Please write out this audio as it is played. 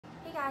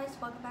guys,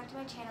 welcome back to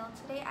my channel.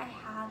 Today I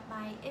have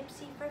my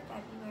Ipsy for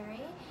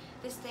February.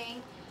 This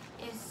thing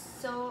is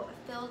so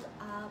filled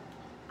up.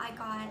 I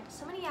got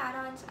so many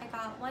add-ons. I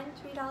got one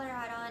 $3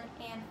 add-on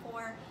and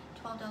four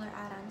 $12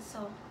 add-ons.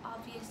 So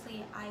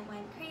obviously I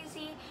went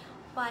crazy,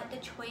 but the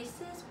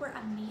choices were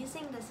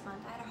amazing this month.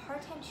 I had a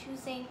hard time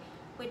choosing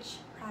which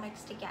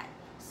products to get.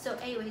 So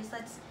anyways,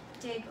 let's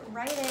dig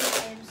right in.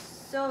 I am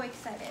so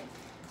excited.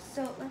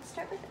 So let's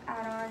start with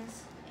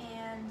add-ons.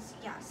 And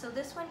yeah, so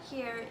this one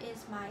here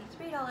is my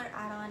 $3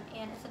 add-on,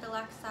 and it's a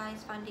deluxe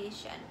size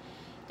foundation.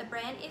 The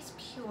brand is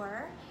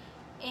Pure,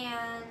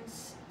 and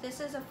this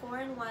is a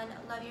 4-in-1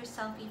 Love Your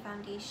Selfie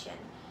foundation,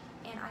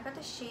 and I got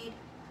the shade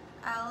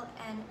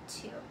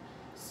LN2,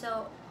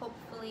 so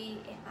hopefully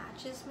it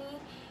matches me.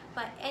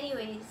 But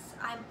anyways,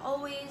 I'm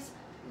always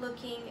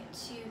looking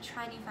to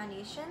try new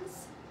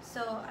foundations,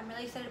 so I'm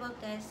really excited about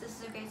this. This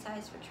is a great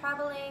size for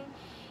traveling,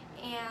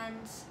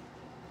 and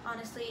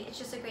honestly, it's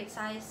just a great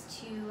size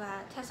to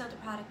test out the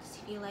product to see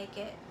if you like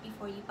it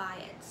before you buy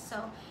it.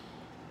 So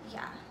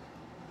yeah,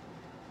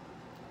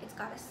 it's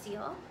got a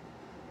seal.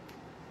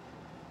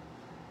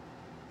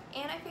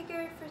 And I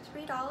figured for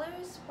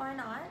 $3, why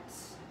not?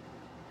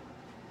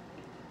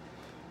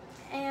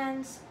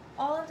 And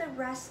all of the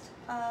rest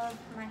of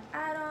my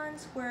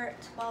add-ons were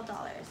 $12.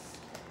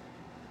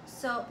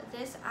 So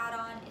this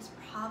add-on is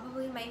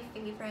probably my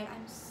favorite.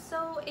 I'm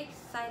so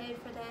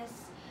excited for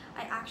this.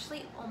 I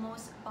actually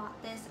almost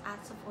bought this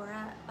at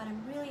Sephora, but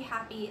I'm really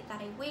happy that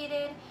I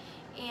waited,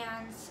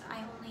 and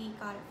I only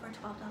got it for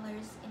 $12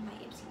 in my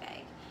Ipsy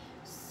bag.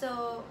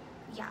 So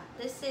yeah,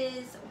 this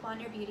is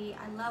Wander Beauty.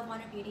 I love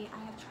Wander Beauty.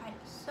 I have tried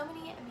so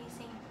many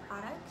amazing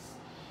products.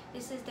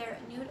 This is their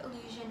Nude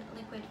Illusion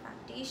Liquid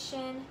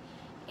Foundation,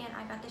 and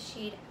I got the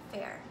shade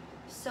Fair.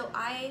 So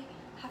I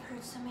have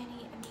heard so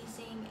many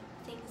amazing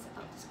things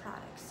about this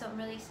product, so I'm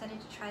really excited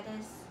to try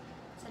this.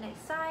 It's a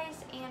nice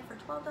size, and for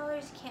 $12,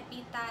 you can't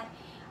beat that.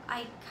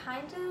 I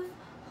kind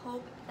of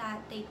hope that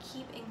they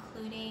keep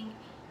including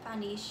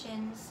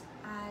foundations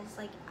as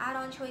like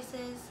add-on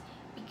choices,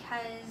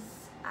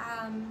 because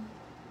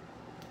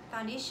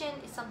foundation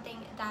is something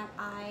that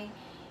I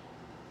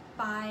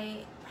buy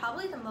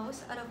probably the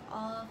most out of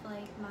all of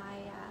like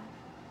my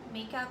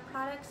makeup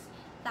products,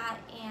 that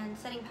and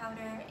setting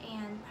powder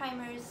and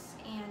primers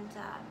and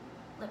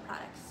lip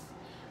products.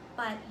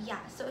 But yeah,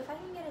 so if I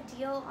can get a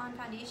deal on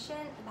foundation,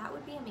 that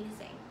would be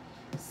amazing.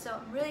 So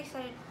I'm really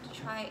excited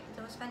to try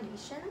those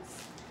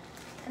foundations.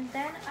 And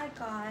then I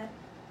got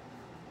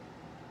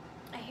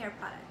a hair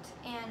product,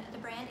 and the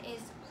brand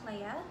is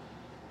Playa,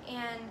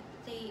 and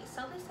they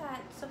sell this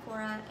at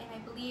Sephora, and I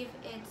believe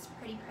it's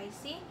pretty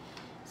pricey.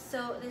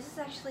 So this is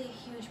actually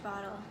a huge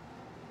bottle.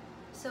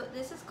 So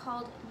this is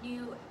called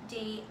New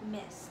Day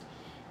Mist.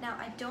 Now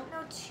I don't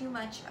know too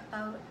much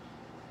about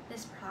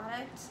this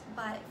product,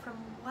 but from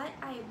what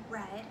I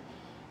read,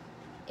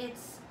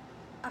 it's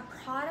a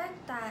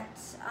product that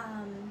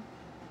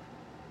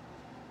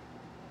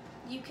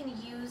you can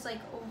use like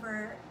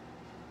over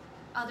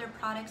other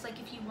products, like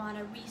if you want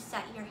to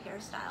reset your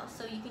hairstyle.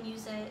 So you can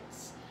use it,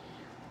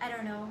 I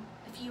don't know,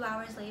 a few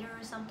hours later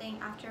or something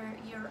after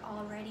you're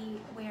already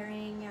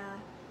wearing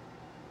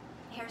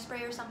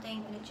hairspray or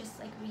something, and it just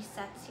like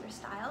resets your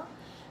style.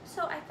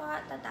 So I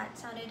thought that that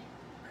sounded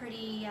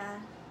pretty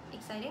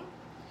exciting.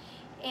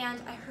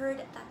 And I heard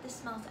that this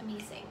smells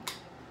amazing.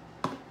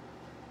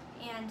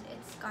 And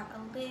it's got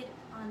a lid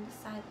on the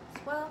side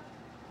as well,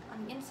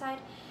 on the inside.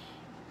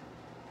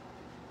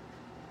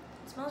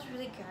 It smells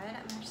really good.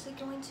 I'm actually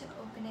going to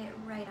open it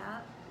right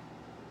up.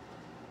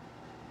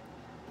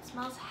 It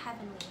smells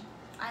heavenly.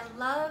 I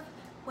love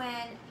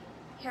when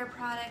hair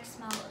products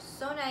smell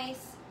so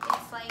nice.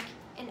 It's like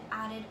an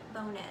added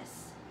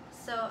bonus.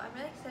 So I'm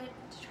really excited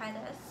to try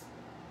this.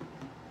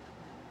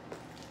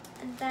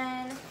 And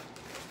then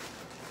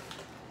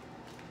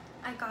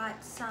I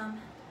got some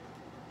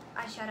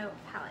eyeshadow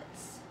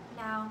palettes.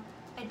 Now,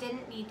 I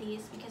didn't need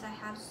these because I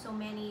have so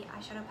many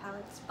eyeshadow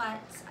palettes,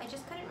 but I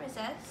just couldn't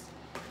resist.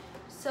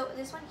 So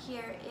this one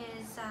here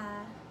is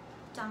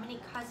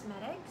Dominique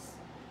Cosmetics,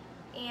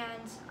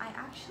 and I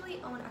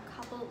actually own a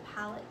couple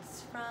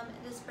palettes from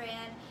this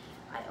brand.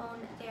 I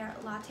own their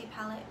Latte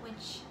palette,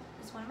 which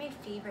is one of my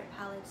favorite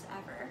palettes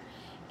ever.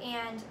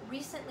 And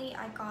recently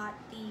I got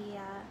the,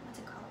 what's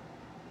it called?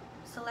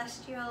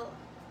 Celestial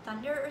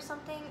Thunder or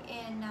something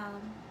in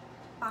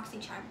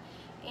BoxyCharm,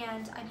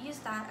 and I've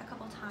used that a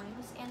couple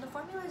times, and the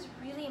formula is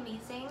really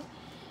amazing,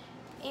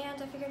 and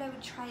I figured I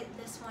would try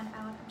this one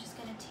out. I'm just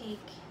gonna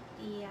take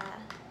the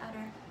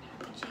outer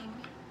packaging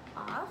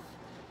off,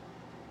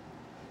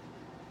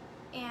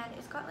 and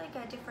it's got like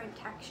a different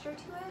texture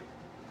to it.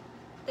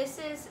 This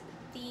is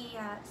the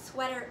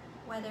Sweater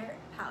Weather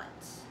palette,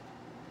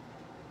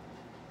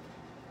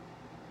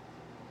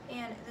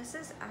 and this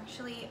is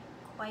actually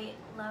quite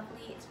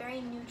lovely. It's very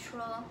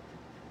neutral.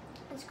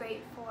 It's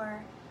great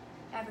for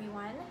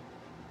everyone,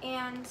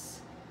 and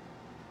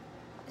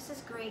this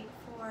is great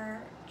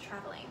for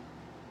traveling.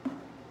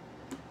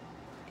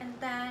 And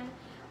then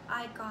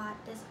I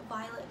got this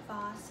Violet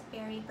Voss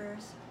Berry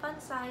Burst Fun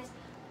Size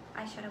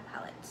eyeshadow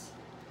palette.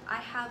 I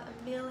have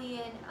a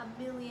million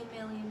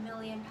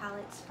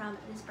palettes from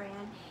this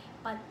brand,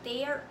 but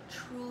they are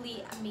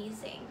truly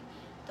amazing.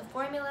 The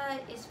formula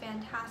is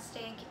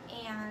fantastic,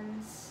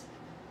 and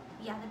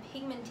yeah, the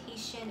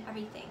pigmentation,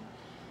 everything.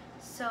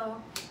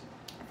 So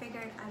I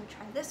figured I would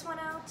try this one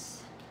out.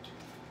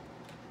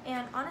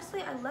 And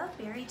honestly, I love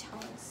berry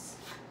tones.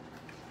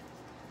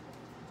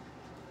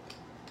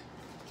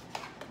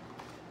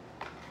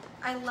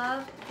 I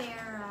love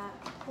their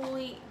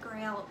Holy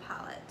Grail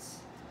palette. That's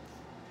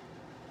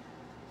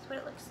what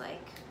it looks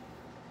like.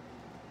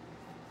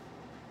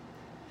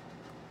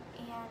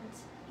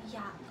 And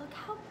yeah, look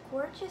how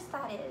gorgeous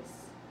that is.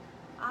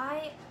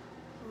 I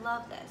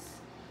love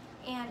this.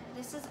 And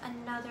this is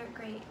another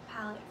great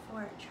palette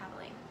for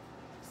traveling.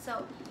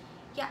 So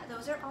yeah,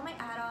 those are all my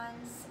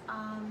add-ons.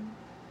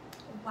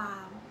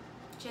 Wow,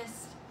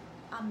 just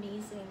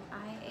amazing.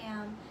 I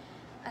am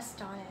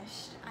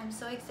astonished. I'm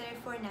so excited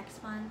for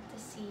next month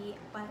to see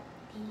what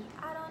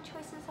the add-on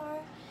choices are.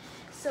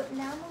 So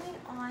now moving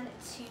on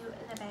to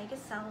the bag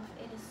itself.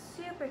 It is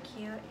super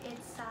cute.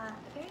 It's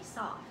very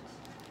soft.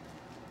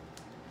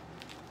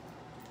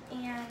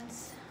 And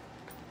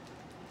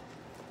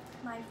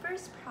my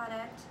first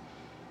product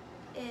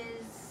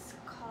is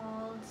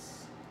called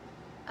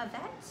Yvette.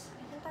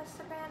 I think that's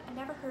the brand. I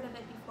never heard of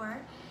it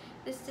before.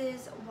 This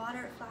is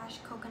Water Flash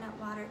Coconut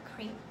Water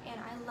Cream, and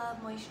I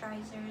love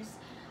moisturizers.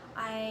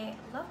 I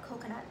love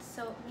coconut,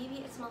 so maybe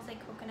it smells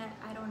like coconut,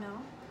 I don't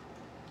know.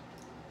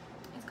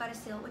 It's got a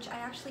seal, which I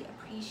actually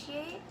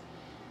appreciate.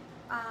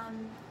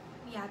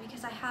 Yeah,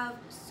 because I have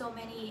so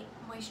many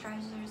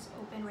moisturizers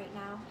open right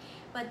now.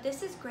 But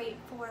this is great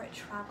for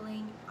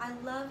traveling. I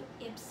love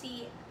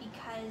Ipsy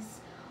because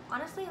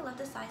honestly, I love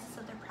the sizes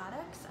of their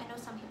products. I know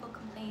some people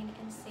complain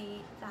and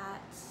say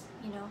that,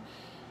 you know,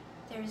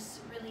 there's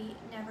really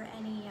never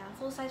any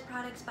full-size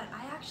products, but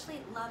I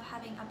actually love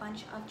having a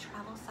bunch of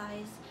travel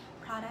size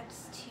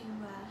products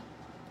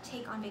to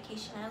take on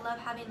vacation. I love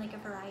having like a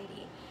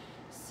variety.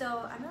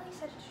 So I'm really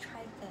excited to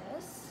try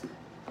this.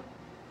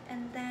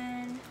 And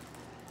then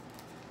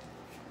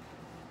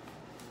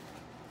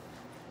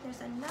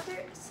there's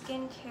another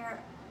skincare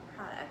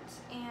product,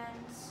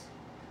 and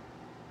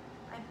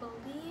I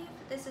believe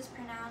this is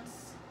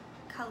pronounced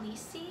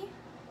Khaleesi,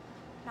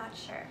 not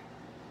sure.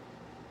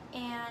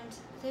 And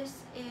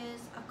this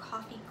is a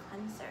coffee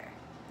cleanser,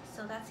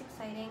 so that's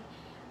exciting.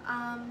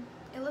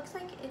 It looks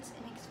like it's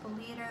an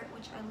exfoliator,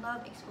 which I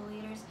love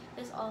exfoliators.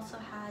 This also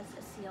has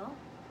a seal.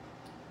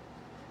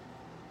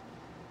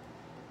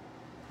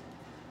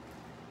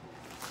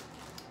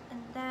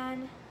 And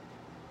then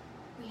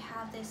we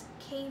have this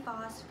K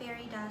Voss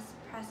Fairy Dust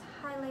Press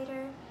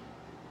Highlighter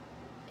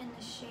in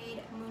the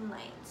shade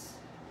Moonlight.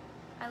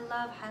 I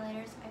love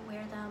highlighters. I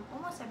wear them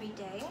almost every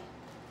day.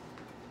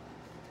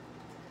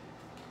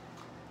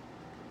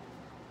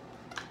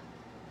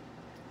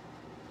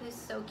 It is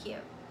so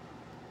cute.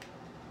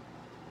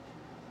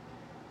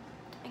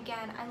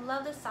 Again, I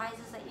love the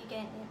sizes that you get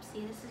in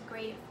Ipsy. This is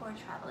great for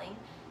traveling,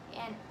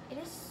 and it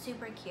is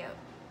super cute.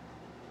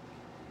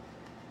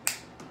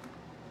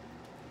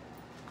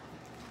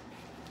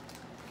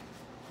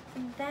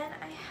 And then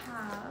I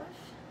have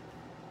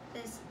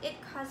this It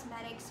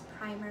Cosmetics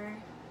primer.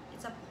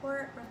 It's a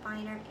pore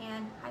refiner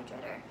and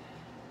hydrator.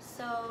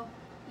 So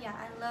yeah,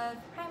 I love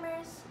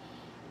primers,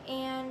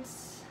 and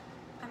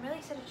I'm really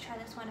excited to try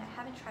this one. I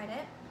haven't tried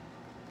it.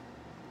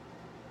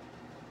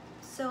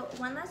 So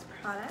one last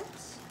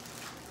product,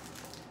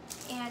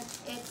 and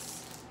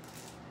it's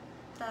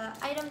the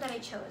item that I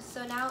chose.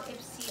 So now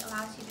Ipsy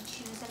allows you to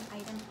choose an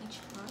item each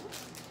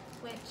month,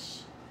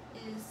 which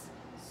is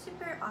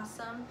super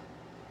awesome.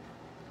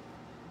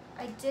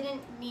 I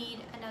didn't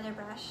need another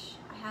brush.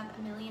 I have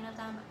a million of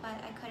them, but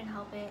I couldn't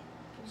help it.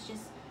 It was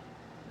just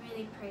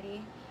really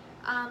pretty.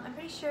 I'm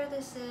pretty sure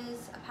this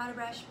is a powder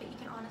brush, but you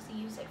can honestly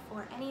use it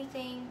for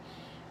anything.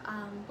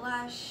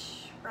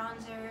 Blush,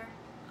 bronzer,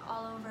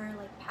 all over,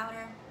 like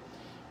powder.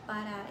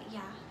 But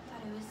yeah, I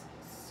thought it was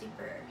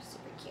super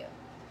cute.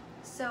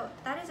 So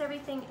that is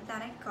everything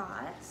that I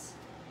got.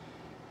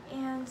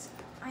 And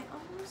I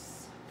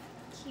almost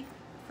keep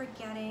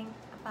forgetting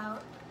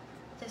about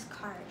this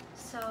card.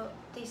 So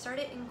they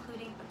started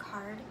including a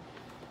card,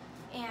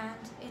 and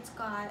it's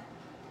got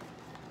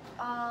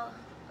all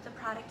the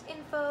product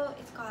info.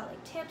 It's got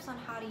like tips on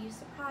how to use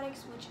the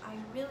products, which I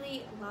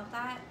really love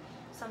that.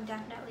 So I'm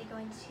definitely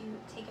going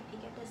to take a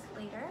peek at this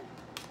later.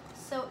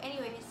 So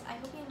anyways, I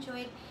hope you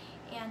enjoyed,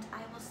 and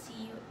I will see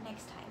you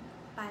next time.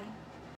 Bye.